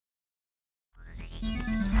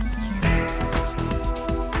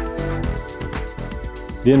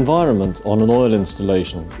The environment on an oil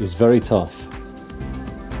installation is very tough.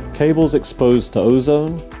 Cables exposed to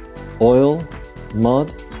ozone, oil,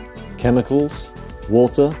 mud, chemicals,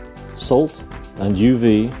 water, salt, and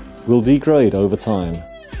UV will degrade over time.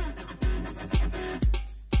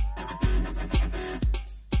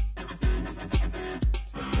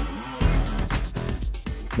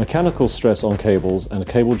 Mechanical stress on cables and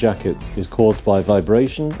cable jackets is caused by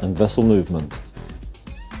vibration and vessel movement.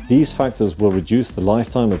 These factors will reduce the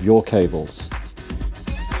lifetime of your cables.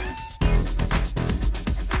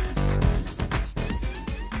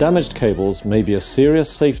 Damaged cables may be a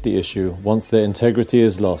serious safety issue once their integrity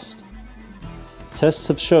is lost. Tests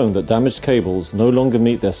have shown that damaged cables no longer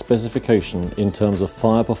meet their specification in terms of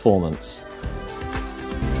fire performance.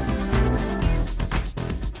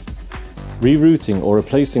 Rerouting or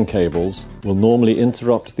replacing cables will normally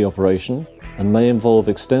interrupt the operation and may involve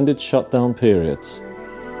extended shutdown periods.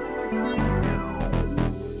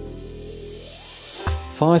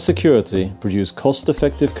 Fire Security produce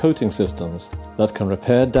cost-effective coating systems that can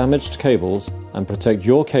repair damaged cables and protect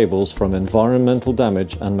your cables from environmental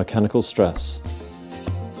damage and mechanical stress.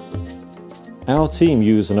 Our team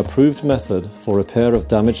use an approved method for repair of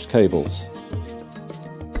damaged cables.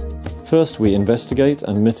 First, we investigate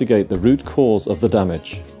and mitigate the root cause of the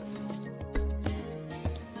damage.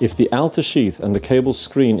 If the outer sheath and the cable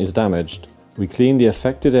screen is damaged, we clean the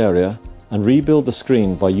affected area and rebuild the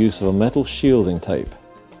screen by use of a metal shielding tape.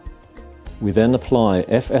 We then apply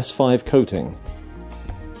FS5 coating.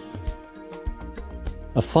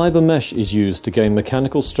 A fiber mesh is used to gain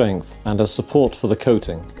mechanical strength and as support for the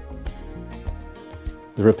coating.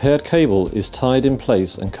 The repaired cable is tied in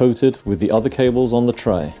place and coated with the other cables on the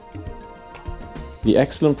tray. The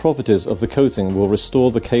excellent properties of the coating will restore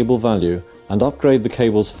the cable value and upgrade the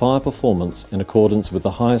cable's fire performance in accordance with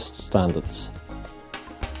the highest standards.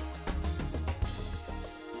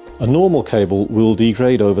 A normal cable will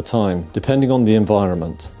degrade over time, depending on the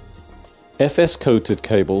environment. FS-coated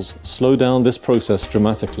cables slow down this process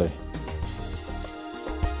dramatically.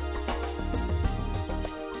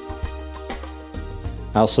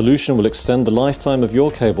 Our solution will extend the lifetime of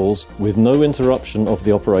your cables with no interruption of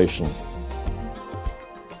the operation.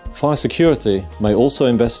 Fire Security may also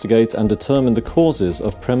investigate and determine the causes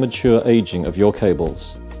of premature aging of your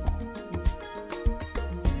cables.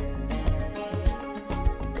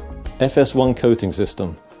 FS1 coating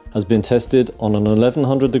system has been tested on an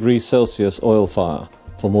 1100 degrees Celsius oil fire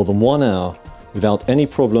for more than 1 hour without any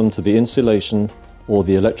problem to the insulation or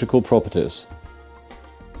the electrical properties.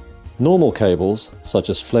 Normal cables, such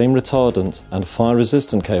as flame retardant and fire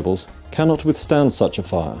resistant cables, cannot withstand such a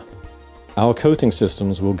fire. Our coating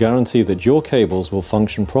systems will guarantee that your cables will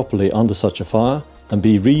function properly under such a fire and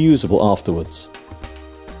be reusable afterwards.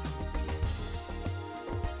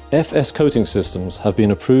 FS coating systems have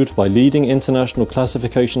been approved by leading international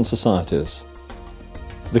classification societies.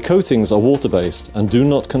 The coatings are water-based and do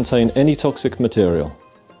not contain any toxic material.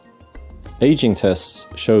 Aging tests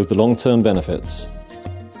show the long-term benefits.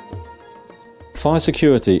 Fire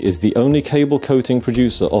Security is the only cable coating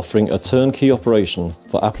producer offering a turnkey operation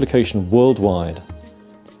for application worldwide.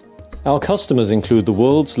 Our customers include the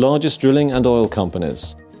world's largest drilling and oil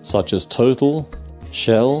companies, such as Total,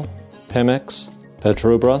 Shell, Pemex,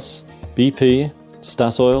 Petrobras, BP,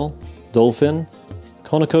 Statoil, Dolphin,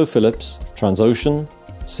 ConocoPhillips, Transocean,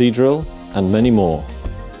 Seadrill, and many more.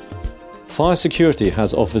 Fire Security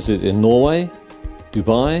has offices in Norway,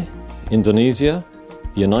 Dubai, Indonesia,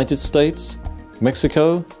 the United States,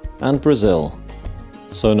 Mexico, and Brazil.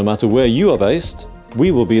 So no matter where you are based,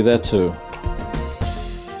 we will be there too.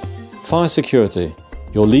 Fire Security,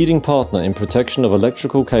 your leading partner in protection of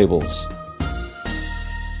electrical cables.